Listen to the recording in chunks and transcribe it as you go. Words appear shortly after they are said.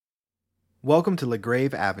Welcome to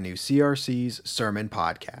LaGrave Avenue CRC's Sermon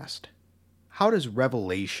Podcast. How does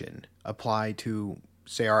Revelation apply to,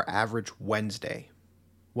 say, our average Wednesday?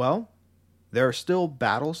 Well, there are still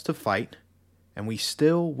battles to fight, and we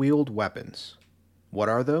still wield weapons. What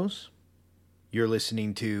are those? You're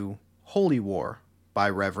listening to Holy War by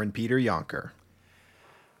Reverend Peter Yonker.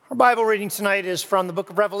 Our Bible reading tonight is from the book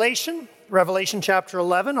of Revelation, Revelation chapter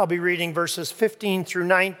 11. I'll be reading verses 15 through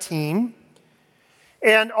 19.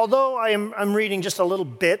 And although I'm reading just a little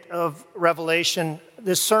bit of Revelation,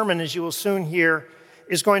 this sermon, as you will soon hear,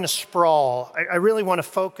 is going to sprawl. I really want to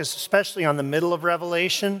focus especially on the middle of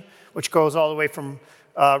Revelation, which goes all the way from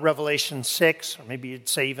Revelation 6, or maybe you'd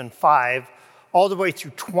say even 5, all the way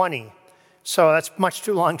through 20. So that's much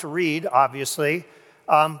too long to read, obviously.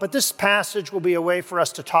 But this passage will be a way for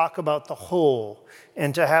us to talk about the whole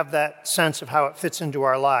and to have that sense of how it fits into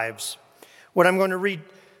our lives. What I'm going to read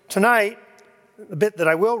tonight, the bit that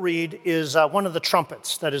I will read, is one of the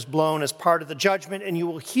trumpets that is blown as part of the judgment, and you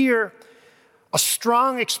will hear a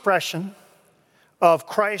strong expression of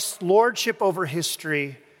Christ's lordship over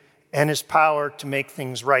history and his power to make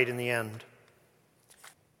things right in the end.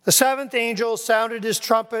 The seventh angel sounded his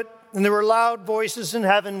trumpet, and there were loud voices in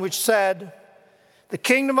heaven which said, "The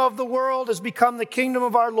kingdom of the world has become the kingdom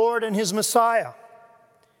of our Lord and his Messiah,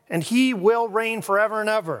 and he will reign forever and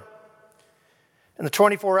ever." And the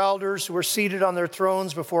 24 elders who were seated on their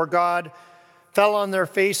thrones before God fell on their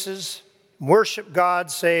faces, worshiped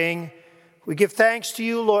God, saying, "We give thanks to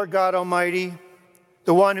you, Lord God Almighty,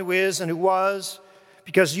 the one who is and who was,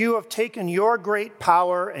 because you have taken your great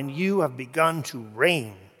power and you have begun to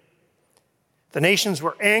reign. The nations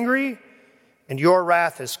were angry, and your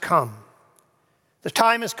wrath has come. The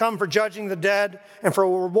time has come for judging the dead and for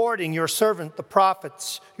rewarding your servant, the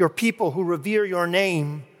prophets, your people who revere your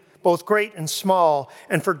name, both great and small,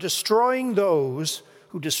 and for destroying those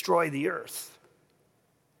who destroy the earth."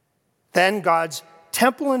 Then God's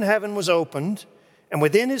temple in heaven was opened, and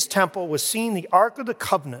within his temple was seen the Ark of the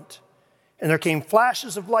Covenant. And there came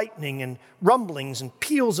flashes of lightning and rumblings and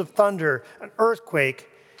peals of thunder, an earthquake,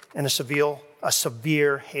 and a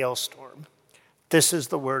severe hailstorm. This is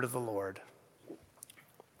the word of the Lord.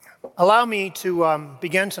 Allow me to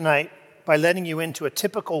begin tonight by letting you into a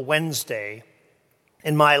typical Wednesday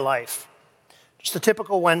in my life. Just a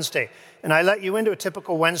typical Wednesday. And I let you into a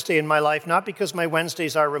typical Wednesday in my life, not because my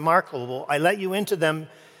Wednesdays are remarkable. I let you into them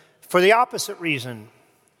for the opposite reason.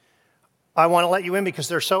 I want to let you in because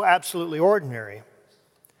they're so absolutely ordinary.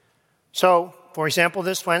 So, for example,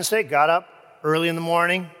 this Wednesday, got up early in the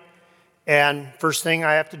morning, and first thing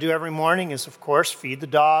I have to do every morning is, of course, feed the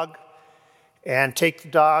dog and take the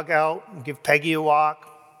dog out and give Peggy a walk.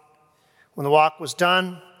 When the walk was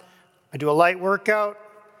done, I do a light workout,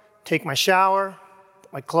 take my shower,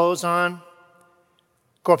 put my clothes on,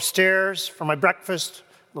 go upstairs for my breakfast,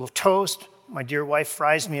 a little toast. My dear wife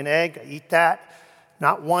fries me an egg. I eat that.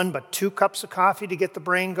 Not one, but 2 cups of coffee to get the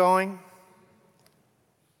brain going.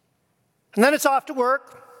 And then it's off to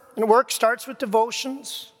work. And work starts with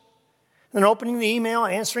devotions. Then opening the email,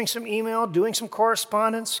 answering some email, doing some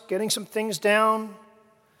correspondence, getting some things down,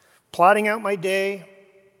 plotting out my day.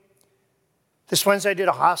 This Wednesday, I did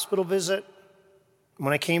a hospital visit.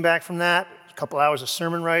 When I came back from that, a couple hours of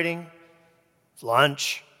sermon writing,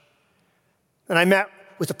 lunch. Then I met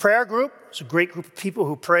with a prayer group. It's a great group of people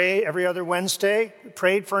who pray every other Wednesday. We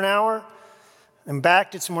prayed for an hour. Then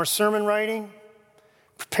back, did some more sermon writing.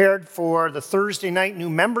 Prepared for the Thursday night new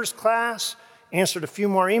members class. Answered a few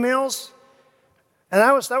more emails. And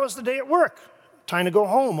that was the day at work. Time to go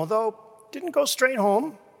home, although didn't go straight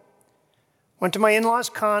home. Went to my in-laws'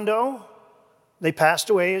 condo. They passed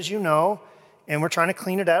away, as you know, and we're trying to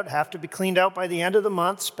clean it out. Have to be cleaned out by the end of the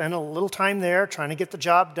month. Spent a little time there trying to get the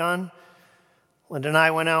job done. Linda and I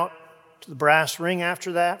went out to the Brass Ring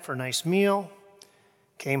after that for a nice meal.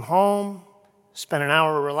 Came home, spent an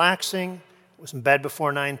hour relaxing. Was in bed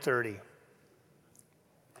before 9:30.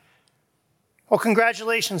 Well,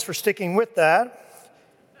 congratulations for sticking with that.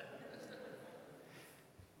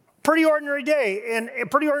 Pretty ordinary day, and a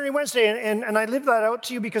pretty ordinary Wednesday, and I leave that out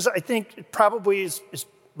to you because I think it probably is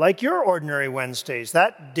like your ordinary Wednesdays.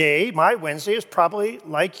 That day, my Wednesday, is probably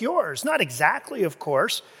like yours. Not exactly, of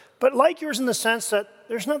course, but like yours in the sense that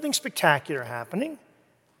there's nothing spectacular happening.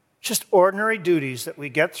 Just ordinary duties that we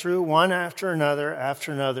get through one after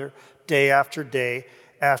another, day after day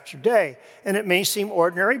after day. And it may seem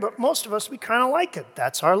ordinary, but most of us, we kind of like it.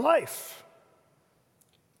 That's our life.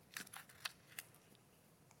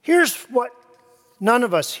 Here's what none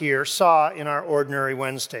of us here saw in our ordinary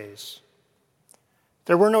Wednesdays.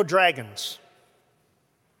 There were no dragons.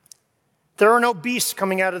 There were no beasts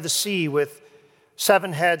coming out of the sea with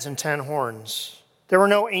 7 heads and 10 horns. There were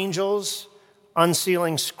no angels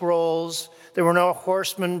unsealing scrolls. There were no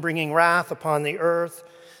horsemen bringing wrath upon the earth.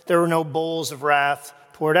 There were no bowls of wrath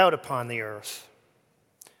poured out upon the earth.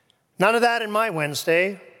 None of that in my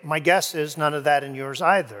Wednesday. My guess is none of that in yours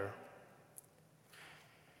either.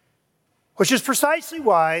 Which is precisely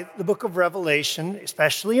why the book of Revelation,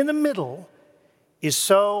 especially in the middle, is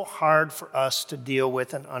so hard for us to deal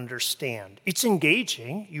with and understand. It's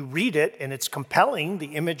engaging. You read it and it's compelling.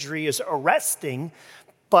 The imagery is arresting.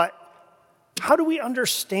 But how do we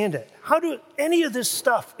understand it? How do any of this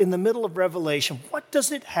stuff in the middle of Revelation, what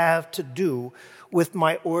does it have to do with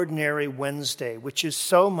my ordinary Wednesday, which is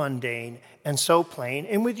so mundane and so plain,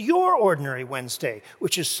 and with your ordinary Wednesday,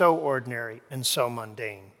 which is so ordinary and so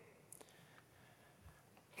mundane?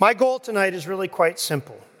 My goal tonight is really quite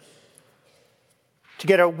simple: to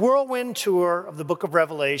get a whirlwind tour of the book of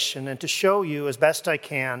Revelation and to show you as best I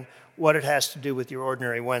can what it has to do with your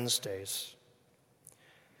ordinary Wednesdays.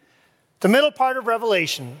 The middle part of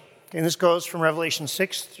Revelation, and this goes from Revelation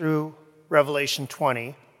 6 through Revelation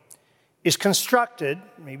 20, is constructed,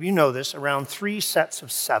 maybe you know this, around 3 sets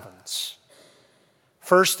of sevens.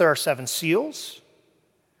 First, there are 7 seals.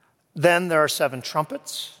 Then there are 7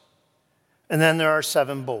 trumpets. And then there are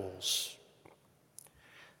 7 bowls.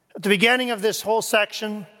 At the beginning of this whole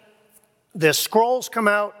section, the scrolls come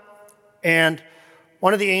out, and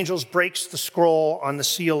one of the angels breaks the scroll on the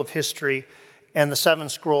seal of history, and the 7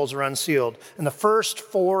 scrolls are unsealed. And the first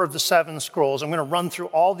 4 of the 7 scrolls, I'm going to run through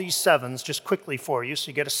all these 7s just quickly for you so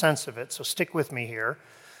you get a sense of it, so stick with me here.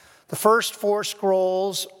 The first 4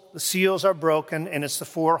 scrolls, the seals are broken, and it's the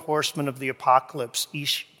 4 horsemen of the apocalypse,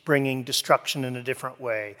 each bringing destruction in a different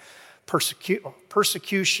way.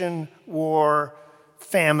 Persecution, war,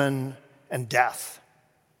 famine, and death.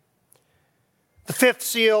 The 5th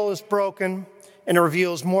seal is broken, and it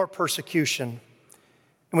reveals more persecution.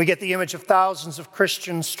 And we get the image of thousands of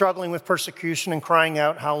Christians struggling with persecution and crying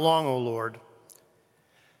out, "How long, O Lord?"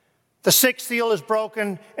 The 6th seal is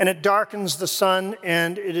broken, and it darkens the sun,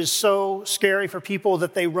 and it is so scary for people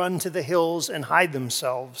that they run to the hills and hide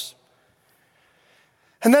themselves.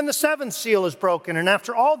 And then the 7th seal is broken, and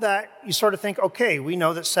after all that, you sort of think, okay, we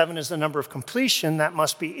know that 7 is the number of completion, that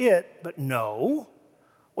must be it, but no.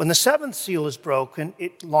 When the 7th seal is broken,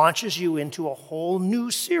 it launches you into a whole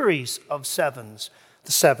new series of 7s.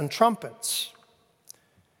 The 7 trumpets.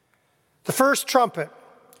 The first trumpet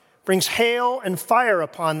brings hail and fire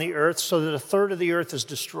upon the earth so that 1/3 of the earth is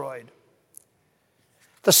destroyed.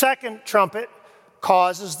 The second trumpet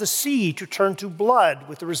causes the sea to turn to blood,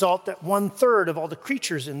 with the result that 1/3 of all the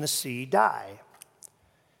creatures in the sea die.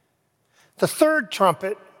 The third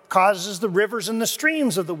trumpet causes the rivers and the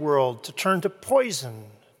streams of the world to turn to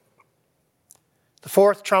poison. The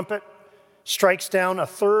fourth trumpet strikes down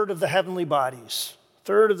 1/3 of the heavenly bodies.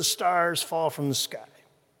 1/3 of the stars fall from the sky.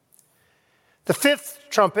 The 5th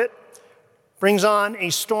trumpet brings on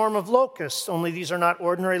a storm of locusts, only these are not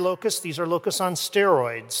ordinary locusts, these are locusts on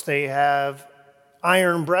steroids. They have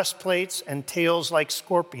iron breastplates and tails like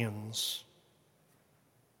scorpions.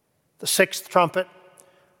 The 6th trumpet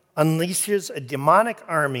unleashes a demonic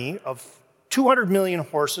army of 200 million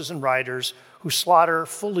horses and riders who slaughter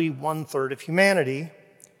fully 1/3 of humanity.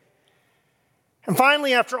 And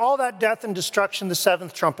finally, after all that death and destruction, the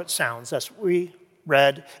 7th trumpet sounds. That's what we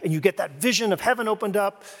read. And you get that vision of heaven opened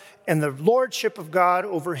up and the lordship of God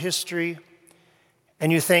over history.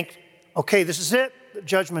 And you think, okay, this is it. The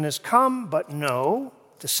judgment has come. But no,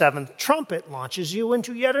 the 7th trumpet launches you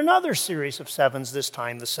into yet another series of 7s, this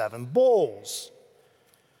time the 7 bowls.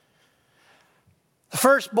 The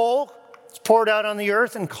first bowl is poured out on the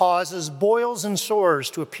earth and causes boils and sores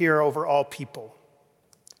to appear over all people.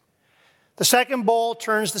 The second bowl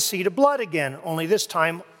turns the sea to blood again, only this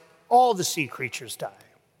time all the sea creatures die.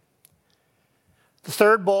 The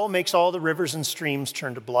third bowl makes all the rivers and streams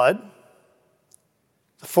turn to blood.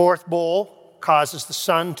 The fourth bowl causes the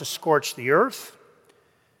sun to scorch the earth.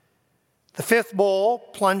 The 5th bowl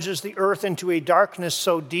plunges the earth into a darkness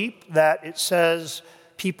so deep that it says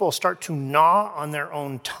people start to gnaw on their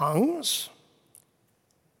own tongues.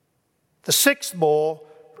 The 6th bowl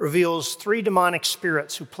reveals 3 demonic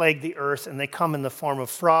spirits who plague the earth, and they come in the form of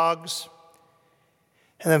frogs.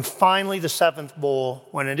 And then finally, the 7th bowl,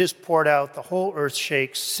 when it is poured out, the whole earth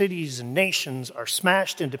shakes, cities and nations are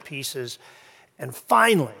smashed into pieces, and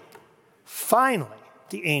finally,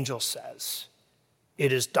 the angel says,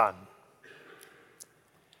 "It is done."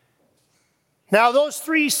 Now, those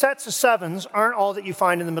 3 sets of 7s aren't all that you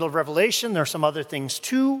find in the middle of Revelation. There are some other things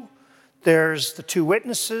too. There's the 2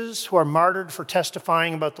 witnesses who are martyred for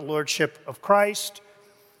testifying about the lordship of Christ.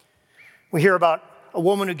 We hear about a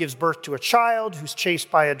woman who gives birth to a child who's chased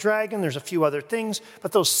by a dragon. There's a few other things,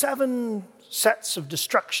 but those 7 sets of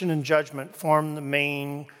destruction and judgment form the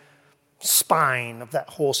main spine of that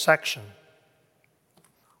whole section.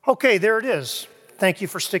 Okay, there it is. Thank you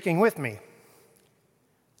for sticking with me.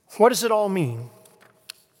 What does it all mean?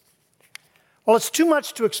 Well, it's too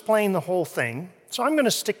much to explain the whole thing, so I'm going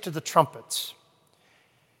to stick to the trumpets.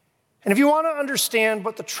 And if you want to understand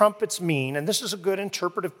what the trumpets mean, and this is a good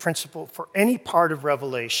interpretive principle for any part of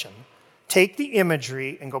Revelation, take the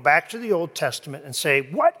imagery and go back to the Old Testament and say,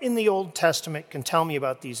 what in the Old Testament can tell me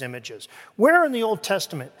about these images? Where in the Old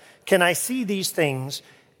Testament can I see these things,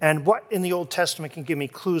 and what in the Old Testament can give me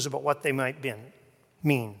clues about what they might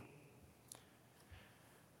mean?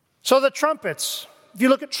 So the trumpets, if you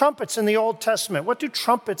look at trumpets in the Old Testament, what do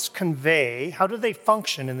trumpets convey? How do they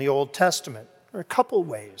function in the Old Testament? There are a couple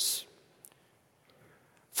ways.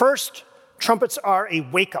 First, trumpets are a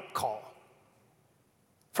wake-up call.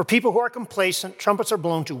 For people who are complacent, trumpets are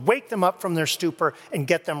blown to wake them up from their stupor and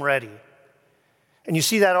get them ready. And you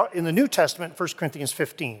see that in the New Testament, 1 Corinthians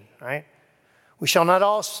 15, right? We shall not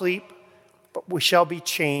all sleep, but we shall be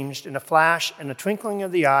changed in a flash and a twinkling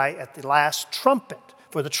of the eye at the last trumpet.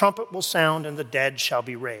 For the trumpet will sound and the dead shall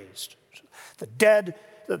be raised.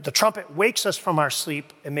 The trumpet wakes us from our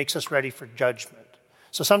sleep and makes us ready for judgment.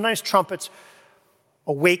 So sometimes trumpets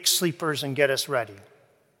awake sleepers and get us ready.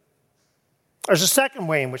 There's a second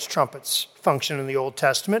way in which trumpets function in the Old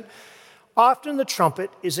Testament. Often the trumpet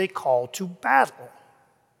is a call to battle.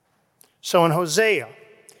 So in Hosea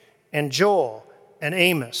and Joel and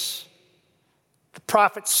Amos, the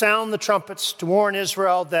prophets sound the trumpets to warn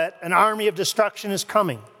Israel that an army of destruction is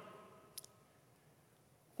coming.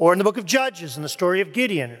 Or in the book of Judges, in the story of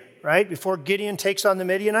Gideon, right? Before Gideon takes on the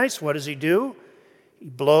Midianites, what does he do? He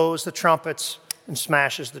blows the trumpets and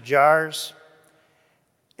smashes the jars.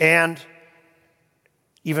 And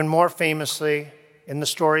even more famously, in the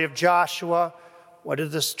story of Joshua, what do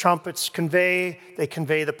the trumpets convey? They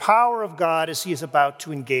convey the power of God as he is about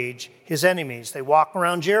to engage his enemies. They walk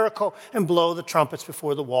around Jericho and blow the trumpets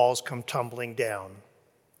before the walls come tumbling down.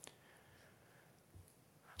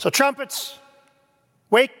 So trumpets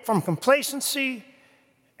wake from complacency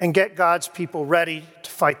and get God's people ready to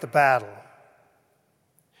fight the battle.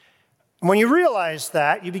 And when you realize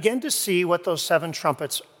that, you begin to see what those 7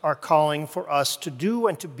 trumpets are calling for us to do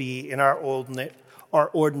and to be in our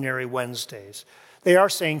ordinary Wednesdays. They are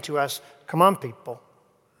saying to us, come on, people,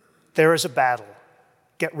 there is a battle.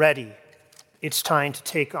 Get ready. It's time to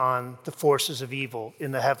take on the forces of evil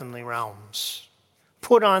in the heavenly realms.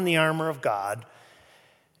 Put on the armor of God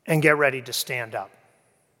and get ready to stand up.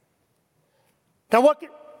 Now, what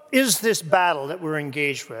is this battle that we're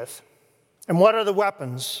engaged with? And what are the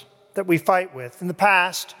weapons that we fight with? In the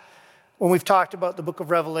past, when we've talked about the book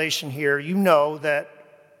of Revelation here, you know that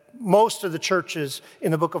most of the churches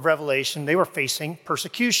in the book of Revelation, they were facing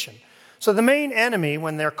persecution. So the main enemy,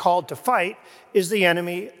 when they're called to fight, is the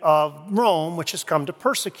enemy of Rome, which has come to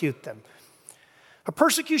persecute them. But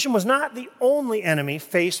persecution was not the only enemy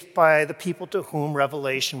faced by the people to whom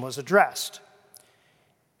Revelation was addressed.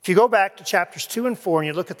 If you go back to chapters 2 and 4 and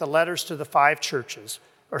you look at the letters to the 5 churches,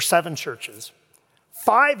 or 7 churches,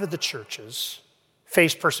 5 of the churches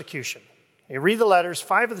face persecution. You read the letters,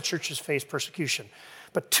 5 of the churches face persecution.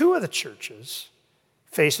 But 2 of the churches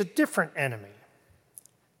face a different enemy,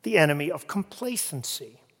 the enemy of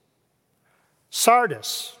complacency.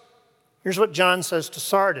 Sardis. Here's what John says to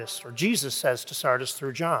Sardis, or Jesus says to Sardis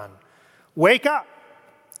through John. Wake up.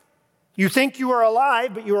 You think you are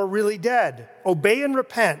alive, but you are really dead. Obey and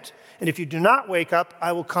repent. And if you do not wake up,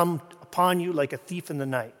 I will come upon you like a thief in the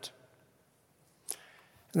night.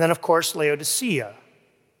 And then, of course, Laodicea.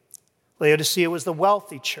 Laodicea was the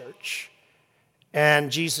wealthy church.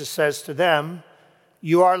 And Jesus says to them,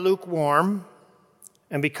 you are lukewarm,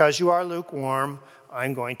 and because you are lukewarm,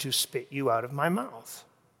 I'm going to spit you out of my mouth.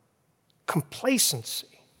 Complacency.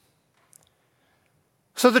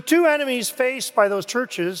 So the 2 enemies faced by those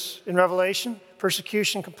churches in Revelation,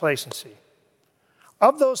 persecution, complacency.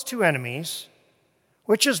 Of those 2 enemies,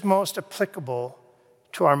 which is most applicable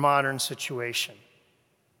to our modern situation?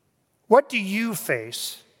 What do you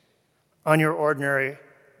face on your ordinary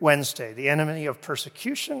Wednesday? The enemy of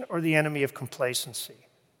persecution or the enemy of complacency?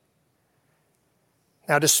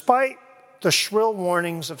 Now, despite the shrill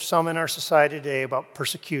warnings of some in our society today about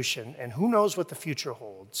persecution, and who knows what the future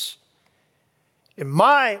holds, in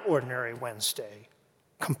my ordinary Wednesday,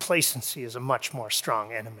 complacency is a much more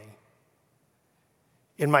strong enemy.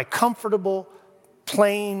 In my comfortable,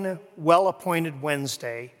 plain, well-appointed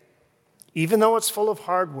Wednesday, even though it's full of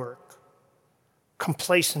hard work,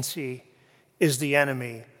 complacency is the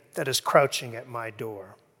enemy that is crouching at my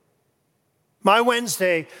door. My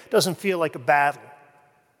Wednesday doesn't feel like a battle.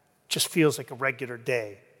 It just feels like a regular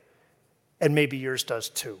day. And maybe yours does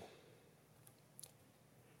too.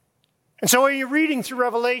 And so when you're reading through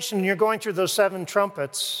Revelation and you're going through those 7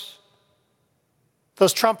 trumpets,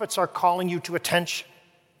 those trumpets are calling you to attention,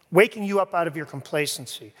 waking you up out of your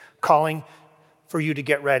complacency, calling for you to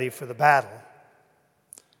get ready for the battle,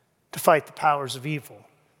 to fight the powers of evil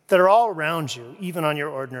that are all around you, even on your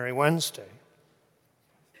ordinary Wednesday.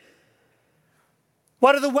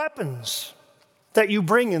 What are the weapons that you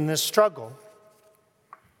bring in this struggle?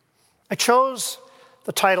 I chose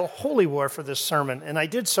the title Holy War for this sermon, and I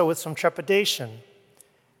did so with some trepidation.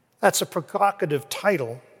 That's a provocative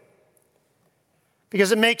title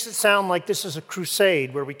because it makes it sound like this is a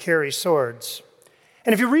crusade where we carry swords.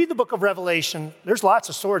 And if you read the book of Revelation, there's lots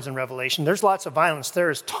of swords in Revelation. There's lots of violence. There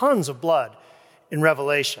is tons of blood in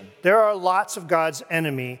Revelation. There are lots of God's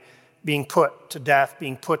enemy being put to death,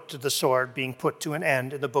 being put to the sword, being put to an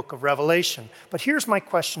end in the book of Revelation. But here's my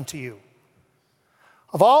question to you.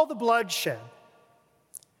 Of all the bloodshed,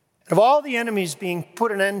 of all the enemies being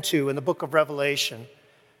put an end to in the book of Revelation,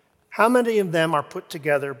 how many of them are put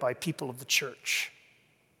together by people of the church?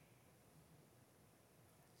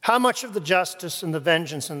 How much of the justice and the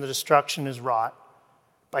vengeance and the destruction is wrought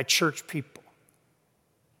by church people?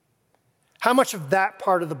 How much of that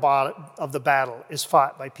part of the battle is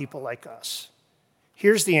fought by people like us?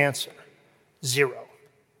 Here's the answer: 0.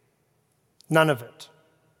 None of it.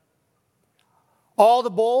 All the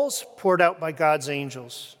bowls poured out by God's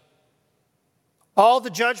angels. All the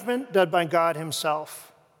judgment done by God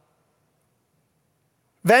himself.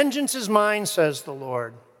 Vengeance is mine, says the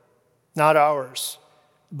Lord, not ours.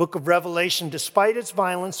 The book of Revelation, despite its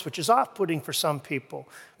violence, which is off-putting for some people,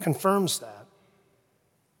 confirms that.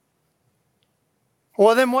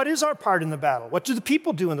 Well, then what is our part in the battle? What do the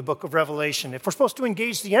people do in the book of Revelation? If we're supposed to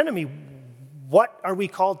engage the enemy, what are we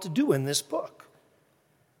called to do in this book?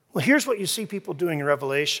 Well, here's what you see people doing in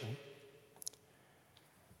Revelation.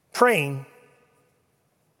 Praying.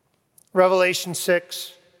 Revelation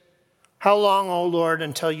 6, how long, O Lord,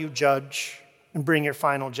 until you judge and bring your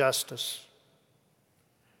final justice?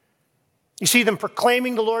 You see them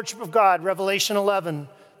proclaiming the lordship of God. Revelation 11,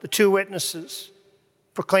 the 2 witnesses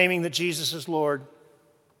proclaiming that Jesus is Lord.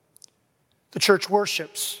 The church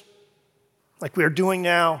worships, like we are doing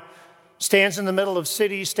now, stands in the middle of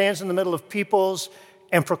cities, stands in the middle of peoples,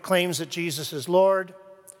 and proclaims that Jesus is Lord,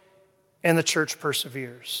 and the church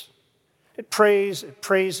perseveres. It prays, it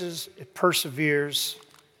praises, it perseveres,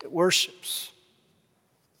 it worships.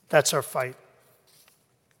 That's our fight.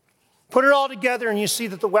 Put it all together and you see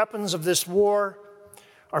that the weapons of this war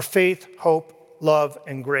are faith, hope, love,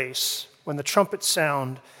 and grace. When the trumpets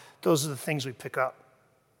sound, those are the things we pick up.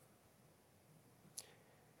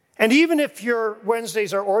 And even if your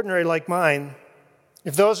Wednesdays are ordinary like mine,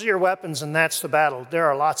 if those are your weapons and that's the battle, there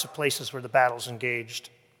are lots of places where the battle's engaged.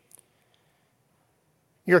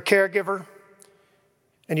 You're a caregiver,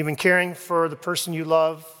 and you've been caring for the person you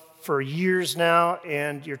love for years now,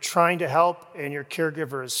 and you're trying to help, and your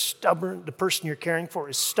caregiver is stubborn. The person you're caring for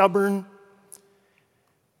is stubborn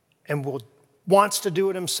and wants to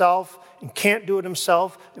do it himself and can't do it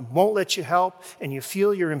himself and won't let you help, and you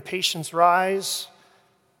feel your impatience rise.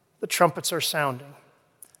 The trumpets are sounding.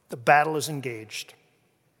 The battle is engaged.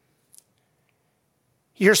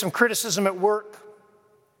 You hear some criticism at work,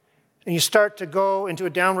 and you start to go into a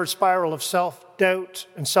downward spiral of self-doubt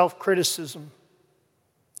and self-criticism.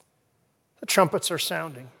 The trumpets are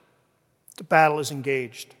sounding. The battle is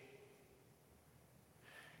engaged.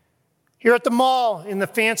 You're at the mall in the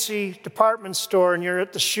fancy department store, and you're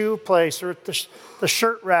at the shoe place or at the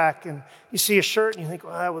shirt rack, and you see a shirt and you think,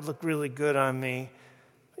 well, that would look really good on me.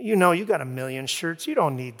 You know, you got 1 million shirts. You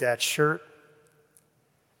don't need that shirt.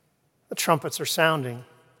 The trumpets are sounding.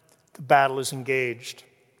 The battle is engaged.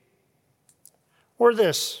 Or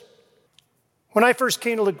this. When I first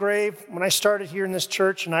came to LaGrave, when I started here in this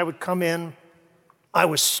church and I would come in, I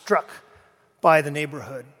was struck by the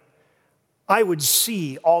neighborhood. I would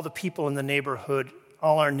see all the people in the neighborhood,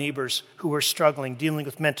 all our neighbors who were struggling, dealing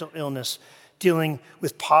with mental illness, dealing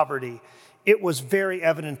with poverty. It was very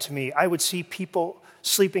evident to me. I would see people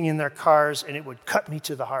sleeping in their cars, and it would cut me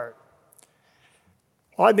to the heart.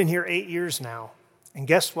 Well, I've been here 8 years now, and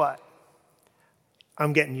guess what?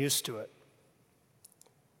 I'm getting used to it.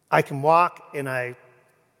 I can walk and I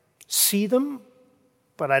see them,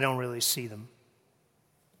 but I don't really see them.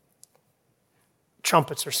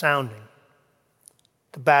 Trumpets are sounding.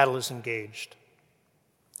 The battle is engaged.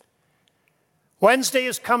 Wednesday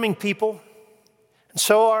is coming, people, and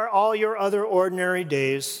so are all your other ordinary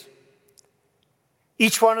days.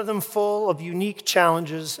 each one of them full of unique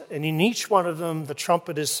challenges, and in each one of them the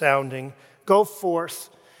trumpet is sounding. Go forth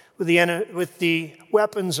with the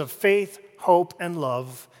weapons of faith, hope, and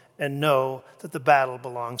love, and know that the battle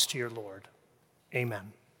belongs to your Lord.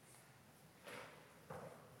 Amen.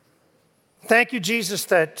 Thank you, Jesus,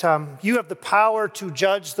 that you have the power to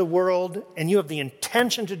judge the world, and you have the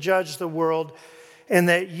intention to judge the world, and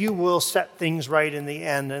that you will set things right in the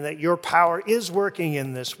end, and that your power is working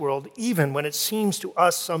in this world, even when it seems to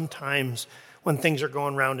us sometimes when things are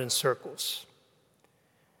going round in circles.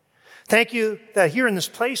 Thank you that here in this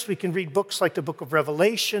place we can read books like the book of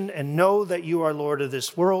Revelation and know that you are Lord of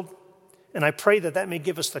this world. And I pray that that may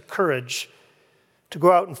give us the courage to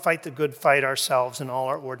go out and fight the good fight ourselves in all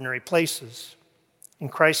our ordinary places. In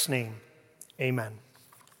Christ's name, amen.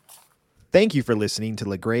 Thank you for listening to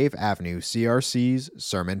LaGrave Avenue CRC's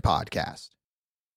Sermon Podcast.